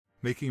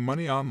Making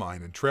money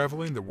online and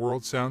traveling the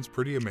world sounds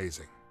pretty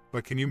amazing.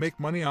 But can you make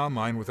money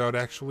online without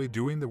actually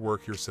doing the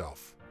work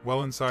yourself?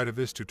 Well, inside of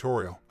this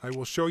tutorial, I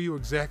will show you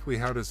exactly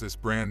how does this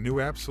brand new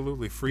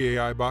absolutely free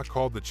AI bot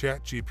called the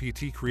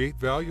ChatGPT create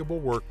valuable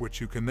work which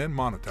you can then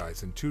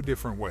monetize in 2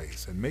 different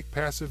ways and make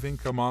passive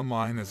income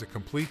online as a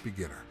complete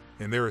beginner.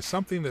 And there is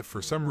something that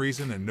for some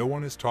reason and no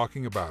one is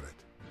talking about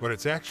it. But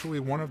it's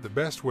actually one of the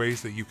best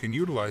ways that you can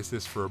utilize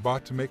this for a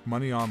bot to make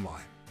money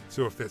online.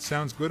 So if that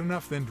sounds good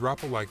enough, then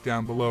drop a like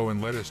down below and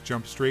let us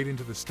jump straight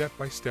into the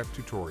step-by-step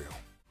tutorial.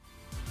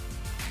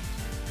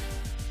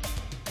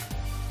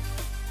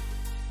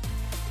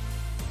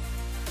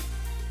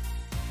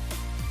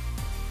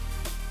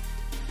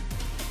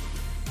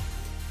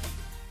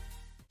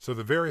 So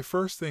the very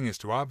first thing is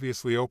to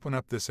obviously open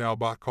up this AI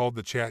bot called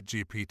the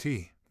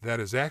ChatGPT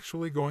that is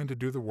actually going to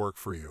do the work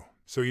for you.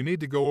 So you need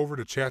to go over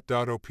to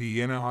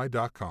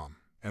chat.openai.com,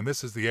 and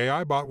this is the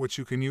AI bot which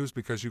you can use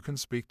because you can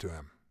speak to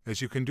him. As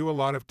you can do a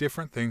lot of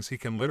different things, he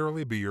can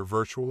literally be your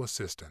virtual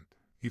assistant.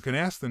 You can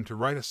ask them to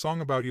write a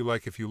song about you,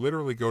 like if you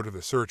literally go to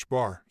the search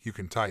bar, you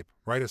can type,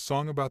 write a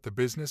song about the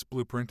business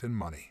blueprint and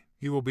money.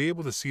 You will be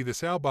able to see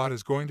this AI bot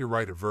is going to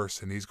write a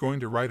verse and he's going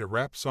to write a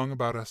rap song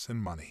about us and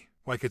money.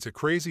 Like it's a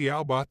crazy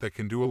AI bot that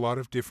can do a lot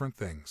of different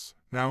things.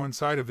 Now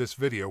inside of this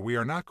video we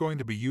are not going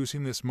to be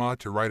using this mod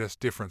to write us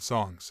different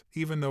songs,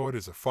 even though it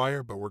is a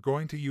fire, but we're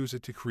going to use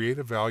it to create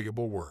a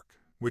valuable work,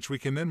 which we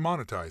can then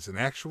monetize and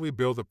actually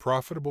build a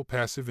profitable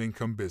passive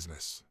income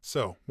business.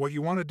 So, what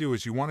you want to do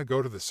is you want to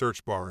go to the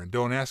search bar and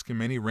don't ask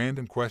him any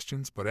random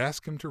questions, but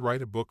ask him to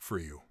write a book for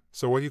you.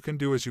 So what you can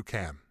do is you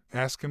can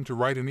ask him to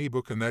write an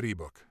ebook, and that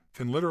ebook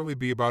can literally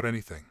be about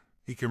anything.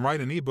 He can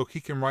write an ebook,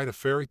 he can write a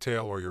fairy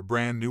tale or your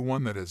brand new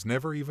one that has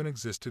never even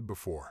existed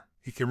before.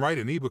 He can write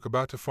an ebook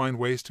about to find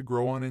ways to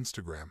grow on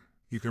Instagram.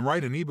 You can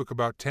write an ebook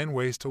about 10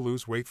 ways to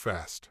lose weight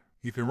fast.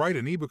 You can write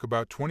an ebook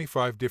about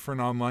 25 different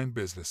online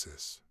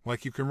businesses.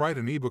 Like you can write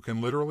an ebook in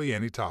literally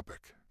any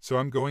topic. So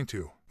I'm going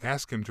to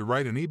ask him to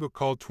write an ebook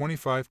called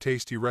 25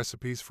 Tasty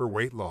Recipes for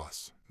Weight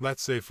Loss.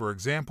 Let's say, for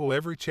example,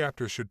 every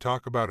chapter should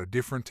talk about a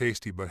different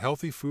tasty but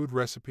healthy food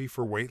recipe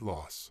for weight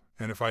loss.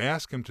 And if I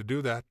ask him to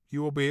do that,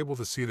 you will be able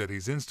to see that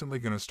he's instantly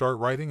going to start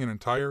writing an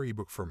entire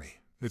ebook for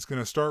me. It's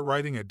going to start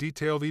writing a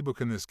detailed ebook,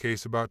 in this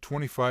case about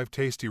 25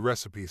 tasty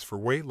recipes for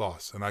weight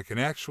loss, and I can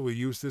actually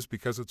use this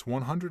because it's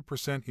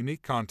 100%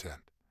 unique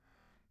content.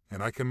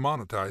 And I can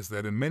monetize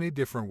that in many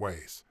different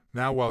ways.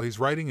 Now while he's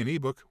writing an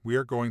ebook, we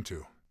are going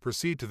to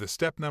proceed to the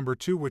step number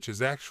 2, which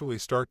is actually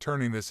start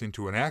turning this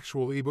into an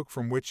actual ebook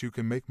from which you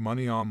can make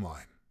money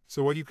online.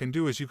 So what you can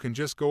do is you can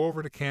just go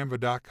over to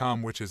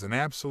canva.com, which is an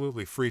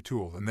absolutely free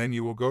tool, and then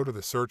you will go to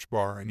the search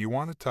bar and you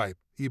want to type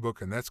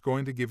ebook, and that's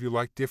going to give you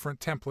like different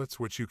templates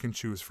which you can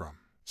choose from.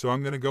 So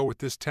I'm going to go with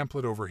this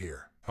template over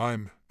here.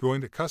 I'm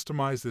going to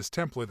customize this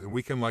template, and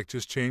we can like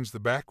just change the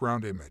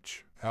background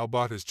image. AI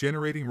bot is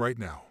generating right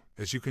now.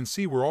 As you can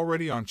see, we're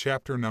already on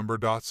chapter number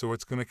dot, so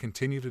it's going to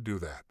continue to do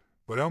that.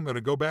 But I'm going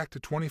to go back to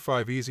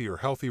 25 easy or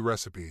healthy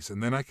recipes,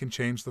 and then I can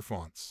change the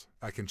fonts.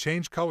 I can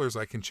change colors,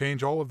 I can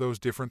change all of those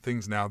different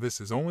things. Now this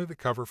is only the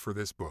cover for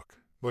this book.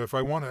 But if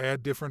I want to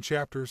add different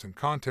chapters and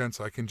contents,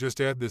 I can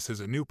just add this as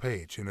a new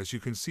page. And as you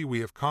can see,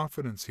 we have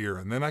confidence here,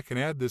 and then I can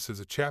add this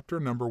as a chapter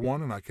number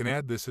 1, and I can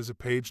add this as a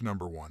page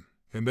number 1.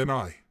 And then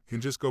I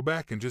can just go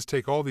back and just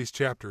take all these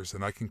chapters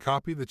and I can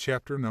copy the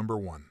chapter number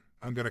 1.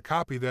 I'm going to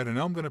copy that and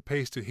I'm going to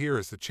paste it here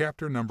as the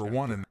chapter number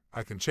 1, and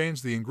I can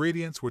change the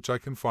ingredients which I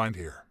can find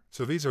here.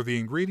 So these are the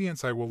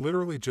ingredients. I will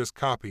literally just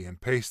copy and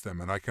paste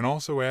them, and I can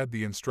also add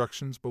the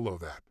instructions below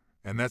that.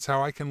 And that's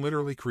how I can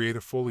literally create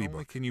a full ebook. Not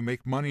only can you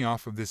make money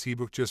off of this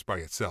ebook just by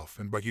itself,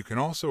 but you can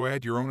also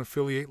add your own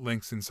affiliate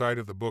links inside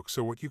of the book.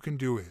 So what you can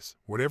do is,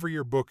 whatever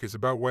your book is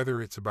about,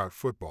 whether it's about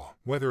football,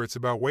 whether it's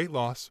about weight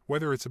loss,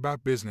 whether it's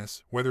about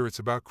business, whether it's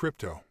about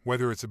crypto,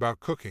 whether it's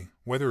about cooking,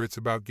 whether it's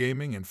about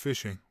gaming and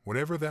fishing,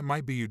 whatever that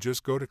might be, you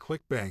just go to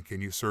ClickBank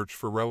and you search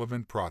for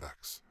relevant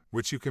products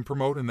which you can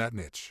promote in that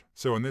niche.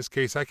 So in this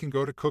case, I can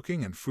go to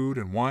cooking and food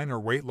and wine or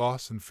weight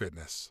loss and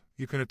fitness.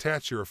 You can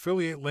attach your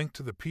affiliate link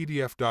to the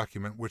PDF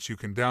document, which you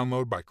can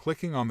download by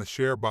clicking on the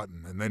share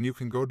button, and then you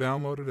can go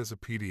download it as a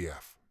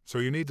PDF. So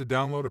you need to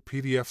download a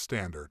PDF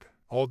standard,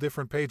 all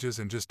different pages,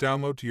 and just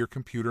download to your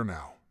computer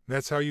now.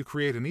 That's how you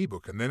create an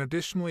ebook. And then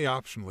additionally,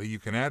 optionally, you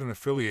can add an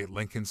affiliate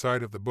link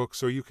inside of the book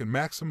so you can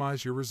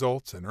maximize your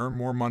results and earn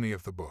more money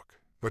of the book.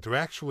 But to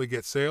actually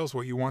get sales,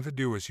 what you want to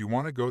do is you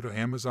want to go to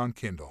Amazon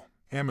Kindle.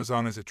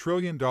 Amazon is a $1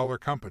 trillion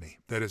company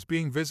that is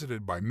being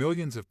visited by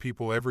millions of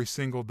people every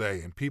single day,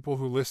 and people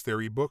who list their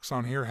ebooks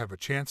on here have a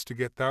chance to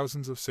get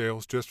thousands of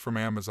sales just from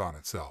Amazon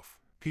itself.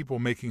 People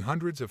making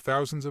hundreds of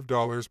thousands of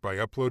dollars by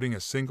uploading a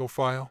single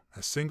file,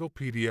 a single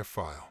PDF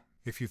file.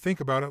 If you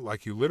think about it,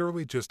 like you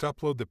literally just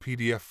upload the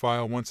PDF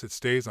file once, it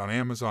stays on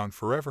Amazon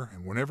forever,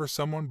 and whenever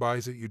someone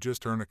buys it, you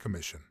just earn a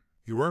commission.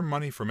 You earn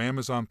money from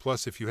Amazon,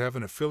 plus if you have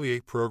an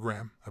affiliate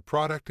program, a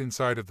product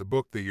inside of the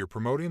book that you're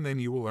promoting, then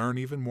you will earn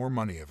even more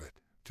money of it.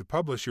 To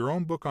publish your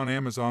own book on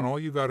Amazon, all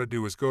you gotta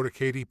do is go to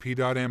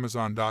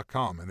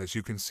kdp.amazon.com, and as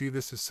you can see,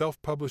 this is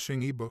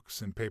self-publishing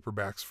ebooks and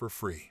paperbacks for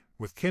free.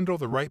 With Kindle,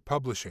 the right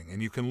publishing,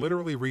 and you can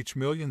literally reach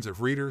millions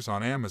of readers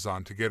on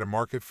Amazon to get a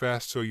market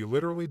fast, so you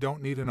literally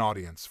don't need an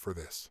audience for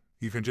this.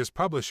 You can just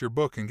publish your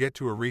book and get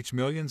to reach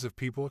millions of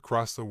people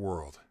across the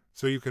world.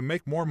 So you can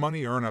make more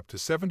money, earn up to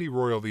 70%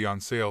 royalty on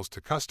sales to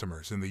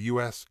customers in the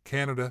US,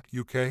 Canada,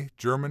 UK,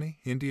 Germany,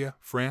 India,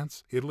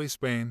 France, Italy,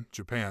 Spain,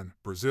 Japan,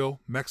 Brazil,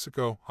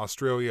 Mexico,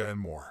 Australia, and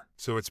more.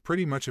 So it's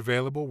pretty much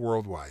available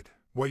worldwide.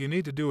 What you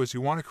need to do is you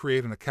want to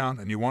create an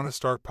account and you want to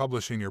start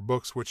publishing your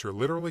books, which are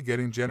literally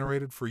getting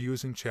generated for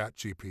using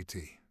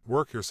ChatGPT.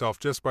 Work yourself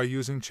just by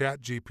using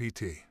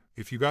ChatGPT.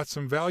 If you got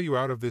some value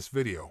out of this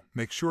video,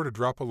 make sure to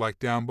drop a like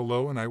down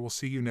below, and I will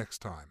see you next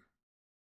time.